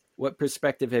 What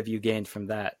perspective have you gained from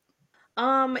that?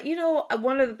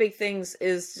 One of the big things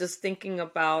is just thinking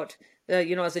about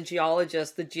as a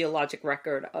geologist, the geologic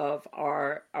record of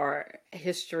our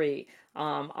history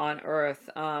on Earth,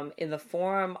 in the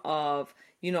form of,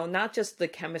 not just the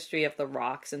chemistry of the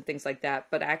rocks and things like that,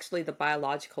 but actually the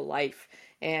biological life,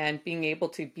 and being able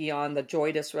to be on the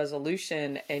JOIDIS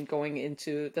resolution and going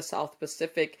into the South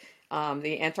Pacific,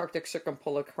 the Antarctic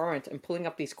Circumpolar Current, and pulling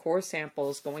up these core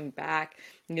samples going back,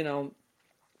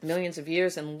 millions of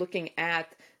years, and looking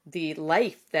at the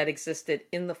life that existed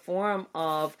in the form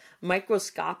of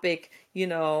microscopic,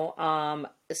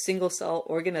 single cell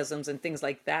organisms and things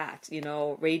like that,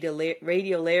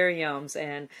 radiolariums,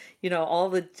 and, all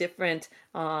the different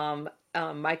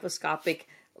microscopic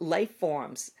life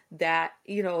forms that,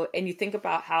 and you think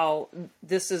about how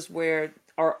this is where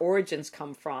our origins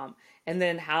come from, and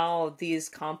then how these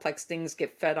complex things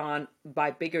get fed on by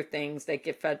bigger things that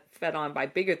get fed on by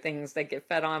bigger things that get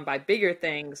fed on by bigger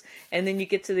things. And then you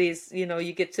get to these,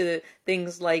 you get to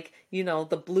things like,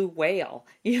 the blue whale,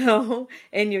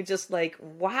 and you're just like,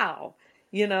 wow,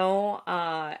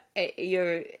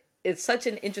 it's such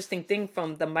an interesting thing,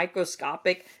 from the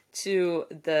microscopic to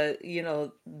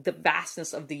the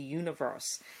vastness of the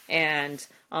universe, and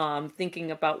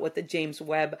thinking about what the James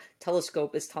Webb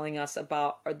telescope is telling us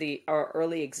about our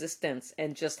early existence,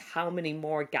 and just how many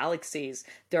more galaxies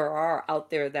there are out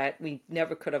there that we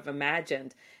never could have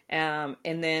imagined. And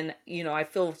then, I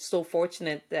feel so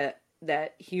fortunate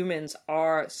that humans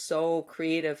are so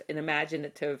creative and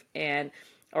imaginative, and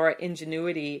our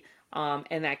ingenuity,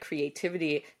 and that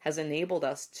creativity has enabled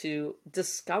us to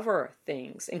discover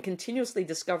things, and continuously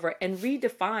discover and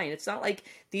redefine. It's not like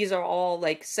these are all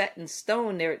like set in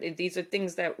stone. These are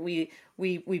things that we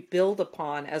build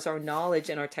upon as our knowledge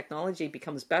and our technology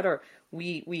becomes better.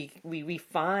 We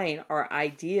refine our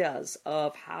ideas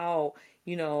of how,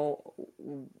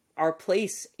 our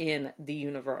place in the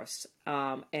universe,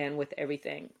 and with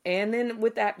everything. And then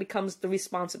with that becomes the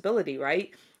responsibility,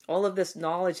 right? All of this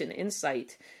knowledge and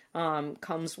insight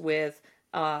comes with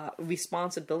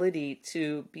responsibility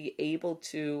to be able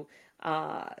to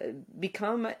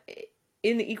become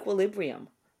in equilibrium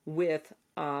with,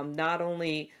 not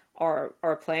only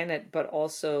our planet, but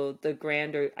also the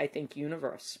grander, I think,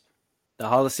 universe. The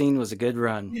Holocene was a good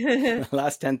run. The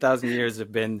last 10,000 years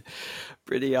have been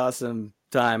pretty awesome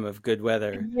time of good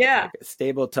weather, Yeah. like a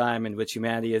stable time in which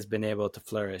humanity has been able to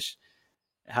flourish.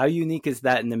 How unique is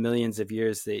that in the millions of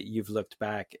years that you've looked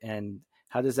back, and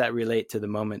how does that relate to the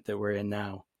moment that we're in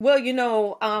now? Well,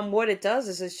 what it does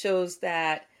is it shows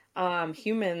that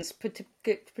humans,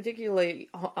 particularly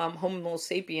Homo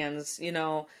sapiens,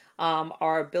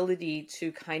 our ability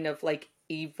to kind of like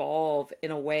evolve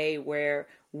in a way where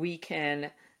we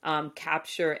can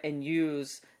capture and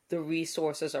use the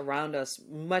resources around us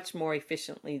much more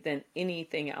efficiently than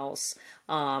anything else,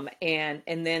 and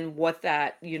then what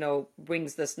that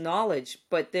brings this knowledge,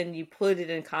 but then you put it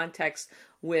in context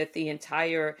with the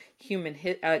entire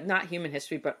not human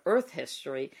history, but Earth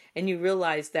history, and you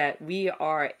realize that we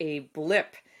are a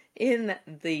blip in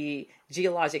the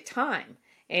geologic time,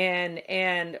 and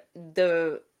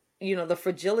the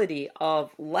fragility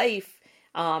of life,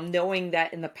 knowing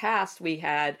that in the past we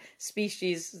had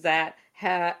species that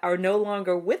are no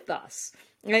longer with us.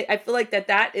 I feel like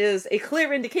that is a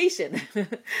clear indication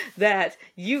that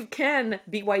you can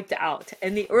be wiped out,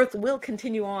 and the Earth will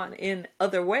continue on in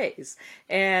other ways.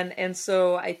 And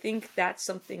so I think that's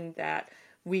something that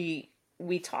we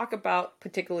talk about,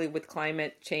 particularly with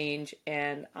climate change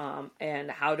and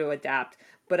how to adapt.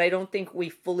 But I don't think we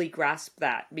fully grasp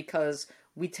that, because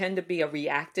we tend to be a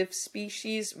reactive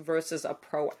species versus a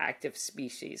proactive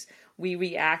species. We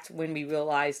react when we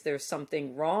realize there's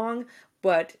something wrong,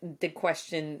 but the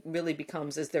question really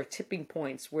becomes, is there tipping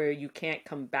points where you can't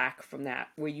come back from that,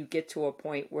 where you get to a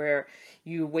point where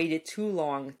you waited too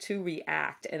long to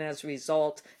react, and as a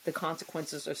result, the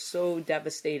consequences are so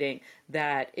devastating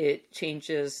that it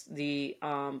changes the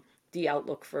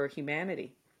outlook for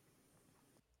humanity.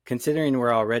 Considering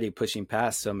we're already pushing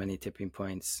past so many tipping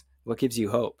points, what gives you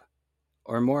hope?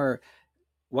 Or more,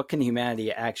 what can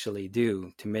humanity actually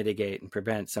do to mitigate and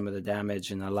prevent some of the damage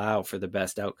and allow for the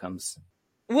best outcomes?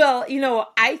 Well,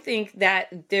 I think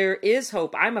that there is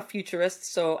hope. I'm a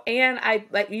futurist,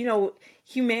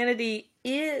 humanity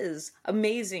is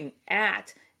amazing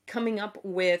at coming up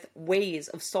with ways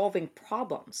of solving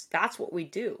problems. That's what we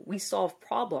do. We solve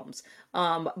problems.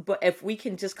 But if we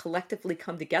can just collectively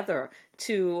come together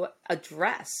to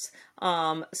address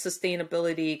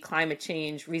sustainability, climate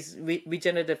change,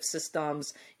 regenerative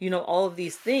systems, all of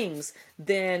these things,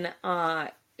 then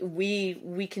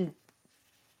we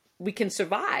can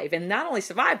survive, and not only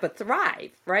survive but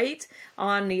thrive, right,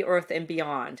 on the earth and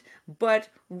beyond. But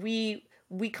we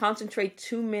concentrate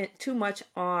too much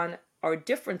on our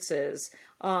differences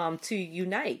to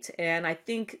unite, and I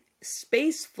think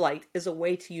space flight is a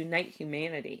way to unite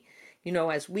humanity.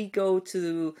 As we go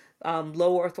to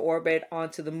low Earth orbit,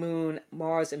 onto the moon,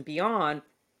 Mars, and beyond,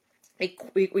 it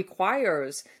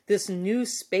requires this new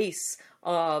space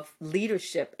of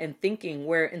leadership and thinking,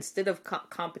 where instead of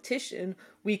competition,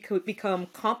 we could become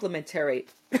complementary.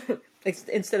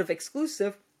 Instead of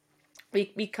exclusive,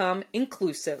 we become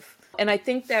inclusive. And I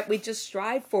think that we just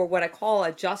strive for what I call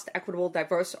a just, equitable,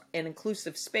 diverse, and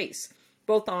inclusive space,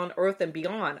 both on Earth and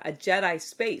beyond, a Jedi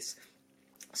space.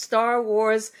 Star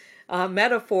Wars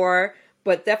metaphor,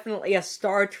 but definitely a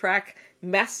Star Trek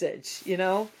message,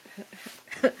 or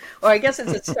I guess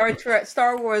it's a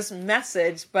Star Wars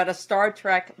message, but a Star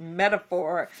Trek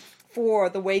metaphor for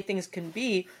the way things can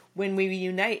be when we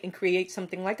unite and create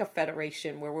something like a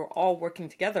federation where we're all working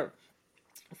together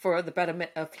for the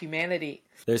betterment of humanity.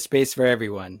 There's space for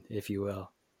everyone, if you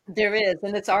will. There is,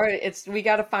 and we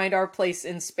got to find our place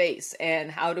in space, and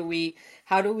how do we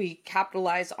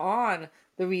capitalize on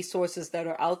the resources that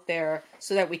are out there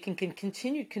so that we can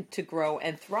continue to grow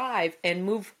and thrive and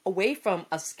move away from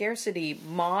a scarcity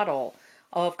model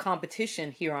of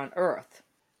competition here on Earth.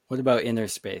 What about inner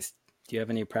space? Do you have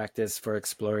any practice for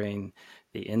exploring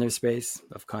the inner space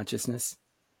of consciousness?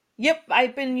 Yep,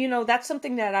 I've been, that's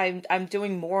something that I'm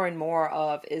doing more and more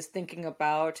of, is thinking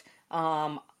about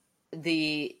what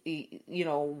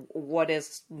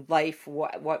is life,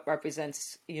 what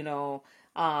represents,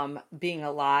 being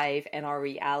alive, and our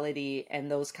reality, and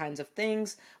those kinds of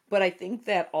things. But I think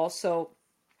that also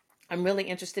I'm really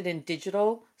interested in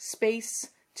digital space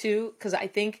too, because I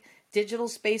think digital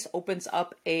space opens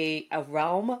up a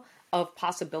realm of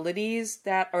possibilities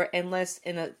that are endless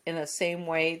in a same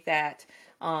way that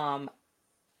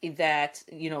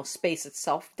space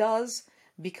itself does.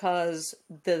 Because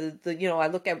I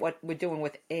look at what we're doing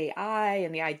with AI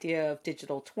and the idea of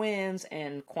digital twins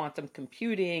and quantum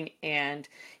computing, and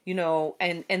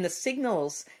and the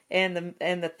signals and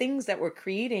the things that we're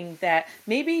creating, that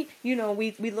maybe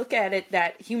we look at it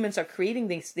that humans are creating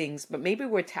these things, but maybe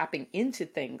we're tapping into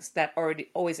things that already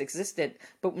always existed,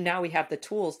 but now we have the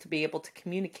tools to be able to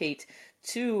communicate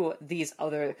to these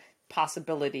other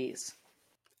possibilities.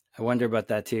 I wonder about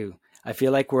that too. I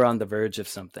feel like we're on the verge of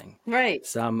something. Right.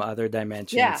 Some other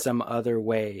dimension, Yeah. some other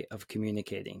way of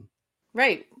communicating.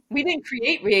 Right. We didn't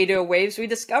create radio waves, we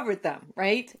discovered them,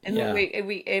 right? And Yeah.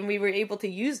 then we were able to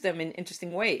use them in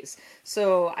interesting ways.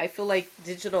 So I feel like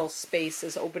digital space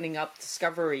is opening up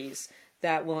discoveries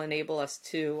that will enable us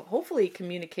to hopefully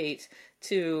communicate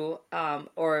to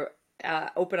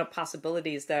open up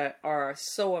possibilities that are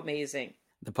so amazing.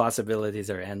 The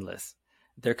possibilities are endless.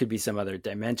 There could be some other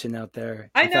dimension out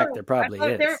there. I In know. fact, there probably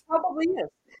is. There probably is.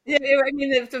 Yeah, I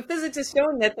mean, if the physics is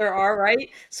showing that there are, right?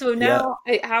 So now,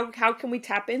 how can we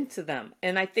tap into them?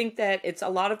 And I think that a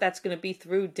lot of that's going to be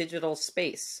through digital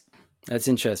space. That's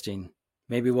interesting.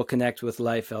 Maybe we'll connect with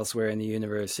life elsewhere in the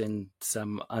universe in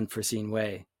some unforeseen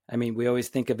way. I mean, we always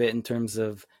think of it in terms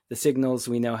of the signals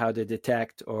we know how to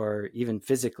detect, or even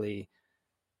physically,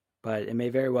 but it may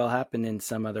very well happen in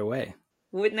some other way.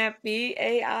 Wouldn't that be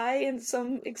AI in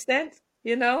some extent?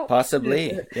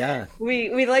 Possibly, yeah.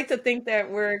 We like to think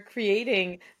that we're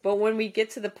creating, but when we get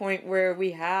to the point where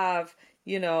we have,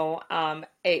 where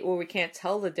we can't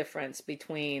tell the difference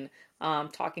between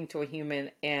talking to a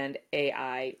human and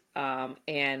AI,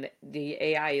 and the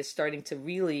AI is starting to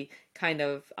really kind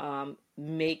of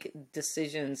make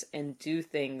decisions and do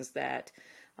things that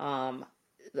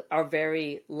are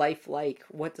very lifelike.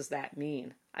 What does that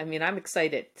mean? I mean, I'm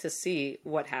excited to see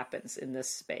what happens in this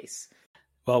space.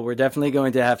 Well, we're definitely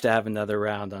going to have another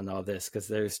round on all this, because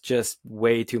there's just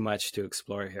way too much to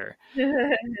explore here.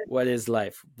 What is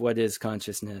life? What is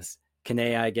consciousness? Can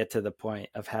AI get to the point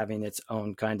of having its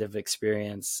own kind of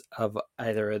experience of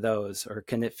either of those? Or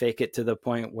can it fake it to the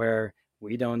point where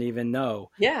we don't even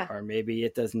know? Yeah. Or maybe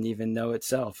it doesn't even know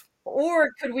itself.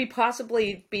 Or could we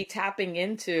possibly be tapping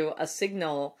into a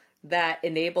signal that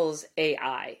enables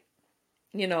AI?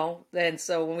 And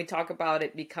so when we talk about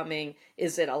it becoming,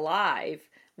 is it alive?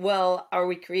 well, are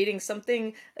we creating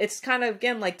something? It's kind of,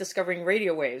 again, like discovering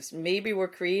radio waves. Maybe we're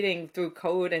creating through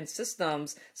code and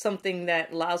systems something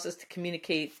that allows us to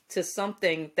communicate to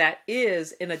something that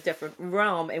is in a different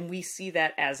realm, and we see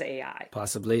that as AI.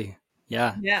 Possibly.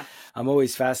 Yeah. Yeah, I'm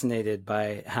always fascinated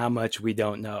by how much we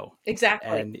don't know,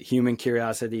 exactly. and human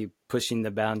curiosity pushing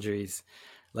the boundaries,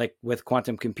 like with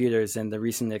quantum computers and the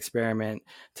recent experiment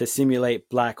to simulate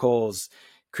black holes,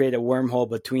 create a wormhole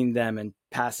between them and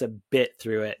pass a bit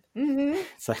through it. Hmm.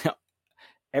 It's like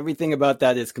everything about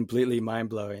that is completely mind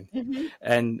blowing. Hmm.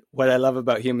 And what I love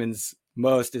about humans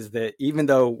most is that even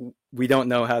though we don't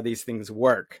know how these things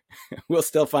work, we'll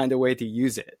still find a way to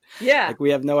use it. Yeah. Like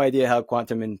we have no idea how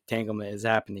quantum entanglement is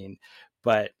happening,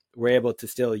 but we're able to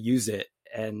still use it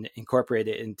and incorporate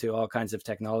it into all kinds of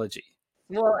technology.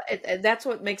 Well, that's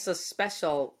what makes us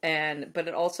special, and but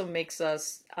it also makes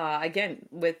us, again,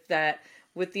 with that,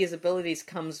 with these abilities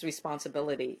comes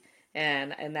responsibility,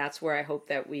 and that's where I hope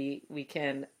that we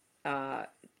can uh,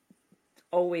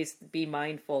 always be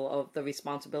mindful of the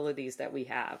responsibilities that we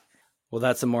have. Well,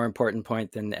 that's a more important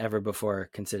point than ever before,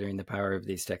 considering the power of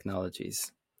these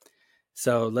technologies.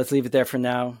 So let's leave it there for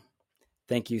now.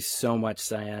 Thank you so much,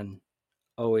 Sian.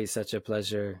 Always such a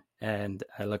pleasure. And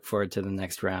I look forward to the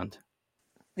next round.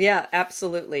 Yeah,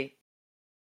 absolutely.